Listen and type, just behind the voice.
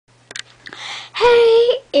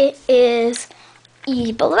Hey, it is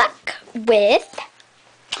Ebelak with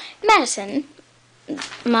Madison,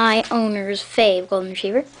 my owner's fave golden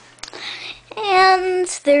retriever. And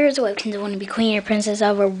there's a Webkinz. I want to be queen or princess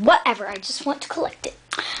of or whatever. I just want to collect it.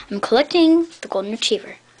 I'm collecting the golden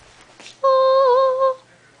retriever. Oh,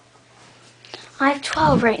 I have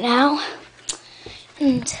 12 right now.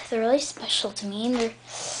 And they're really special to me. They're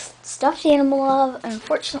stuffed animal love.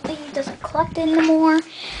 Unfortunately, he doesn't collect anymore.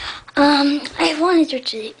 I wanted her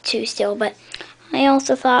to still, but I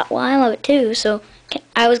also thought, well, I love it too, so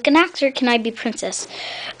I was going to ask her, can I be princess?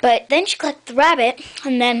 But then she collected the rabbit,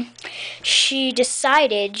 and then she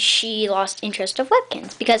decided she lost interest of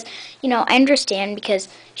Webkinz, because, you know, I understand, because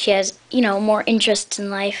she has, you know, more interests in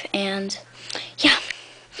life, and, yeah.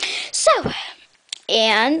 So,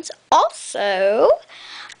 and also,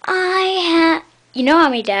 you know how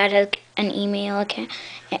my dad has an email account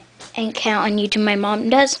on YouTube, my mom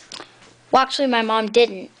does? Well, actually, my mom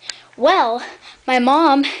didn't. Well, my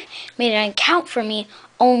mom made an account for me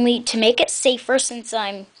only to make it safer since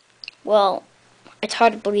I'm, well, it's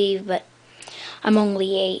hard to believe, but I'm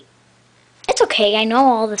only 8. It's okay. I know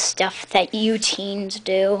all the stuff that you teens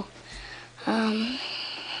do. But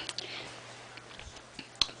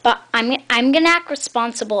I'm going to act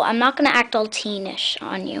responsible. I'm not going to act all teenish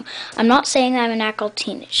on you. I'm not saying that I'm going to act all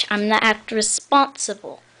teenish. I'm going to act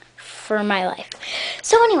responsible for my life.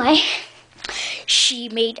 So anyway, she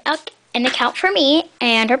made an account for me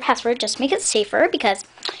and her password just to make it safer because,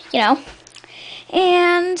 you know,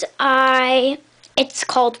 and it's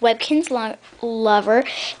called Webkinz Lover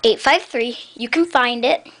 853. You can find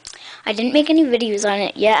it. I didn't make any videos on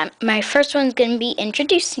it yet. My first one's going to be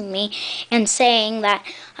introducing me and saying that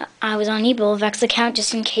I was on Ebelak's account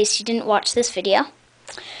just in case you didn't watch this video.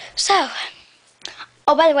 So,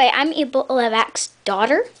 oh, by the way, I'm Ebelak's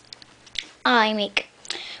daughter. I make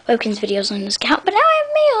Webkinz videos on this account, but now I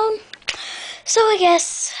have my own. So I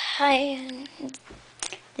guess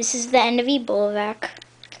this is the end of Ebelak.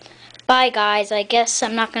 Bye, guys. I guess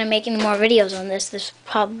I'm not going to make any more videos on this. This will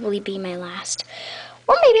probably be my last.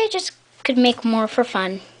 Or maybe I just could make more for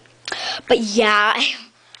fun. But yeah,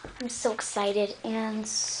 I'm so excited. And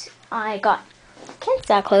I got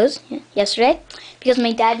Santa clothes yesterday because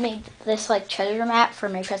my dad made this like treasure map for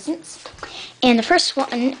my presents. And the first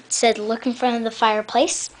one said look in front of the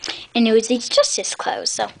fireplace. And it was these justice clothes.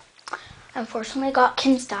 So unfortunately I got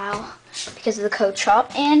Kin style because of the code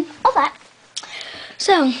shop and all that.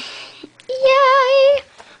 So yay!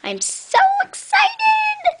 I'm so excited!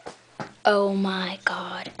 Oh my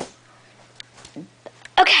god.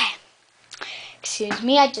 Okay. Excuse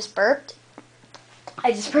me, I just burped.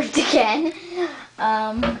 I just burped again.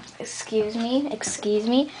 Excuse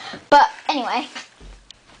me. But anyway.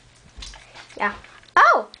 Yeah.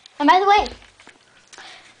 Oh, and by the way,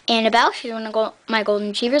 Annabelle, she's one of my golden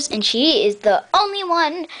retrievers, and she is the only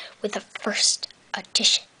one with the first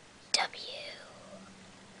edition W.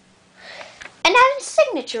 And I have a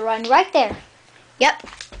signature run right there. Yep.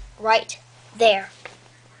 Right there.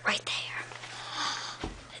 Right there.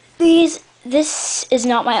 This is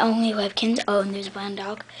not my only Webkinz. Oh, and there's a brown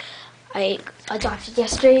dog I adopted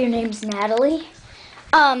yesterday. Her name's Natalie.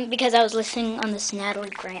 Because I was listening on this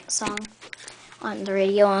Natalie Grant song on the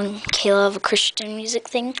radio on K-Love, a Christian music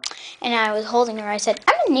thing. And I was holding her. I said,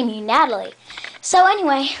 I'm going to name you Natalie. So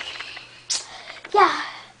anyway, yeah.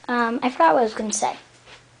 I forgot what I was going to say.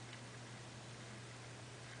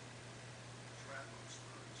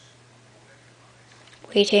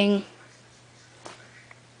 Waiting.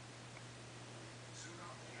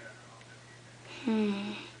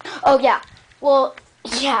 Oh yeah. Well,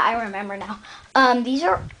 yeah, I remember now. These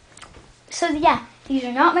are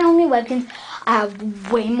not my only Webkinz. I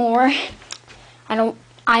have way more. I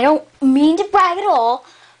don't mean to brag at all,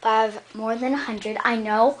 but I have more than 100. I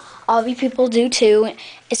know all of you people do too.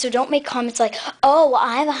 So don't make comments like, oh,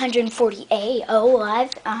 I have 148. Oh, I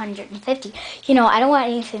have 150. You know, I don't want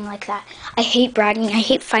anything like that. I hate bragging. I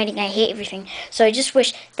hate fighting. I hate everything. So I just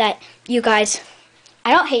wish that you guys,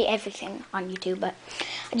 I don't hate everything on YouTube, but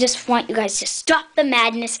I just want you guys to stop the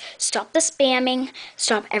madness, stop the spamming,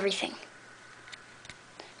 stop everything.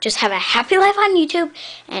 Just have a happy life on YouTube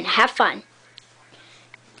and have fun.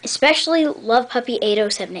 Especially Love Puppy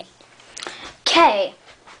 8078. Okay.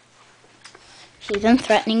 She's been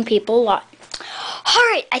threatening people a lot.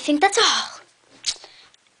 Alright, I think that's all.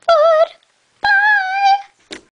 Good.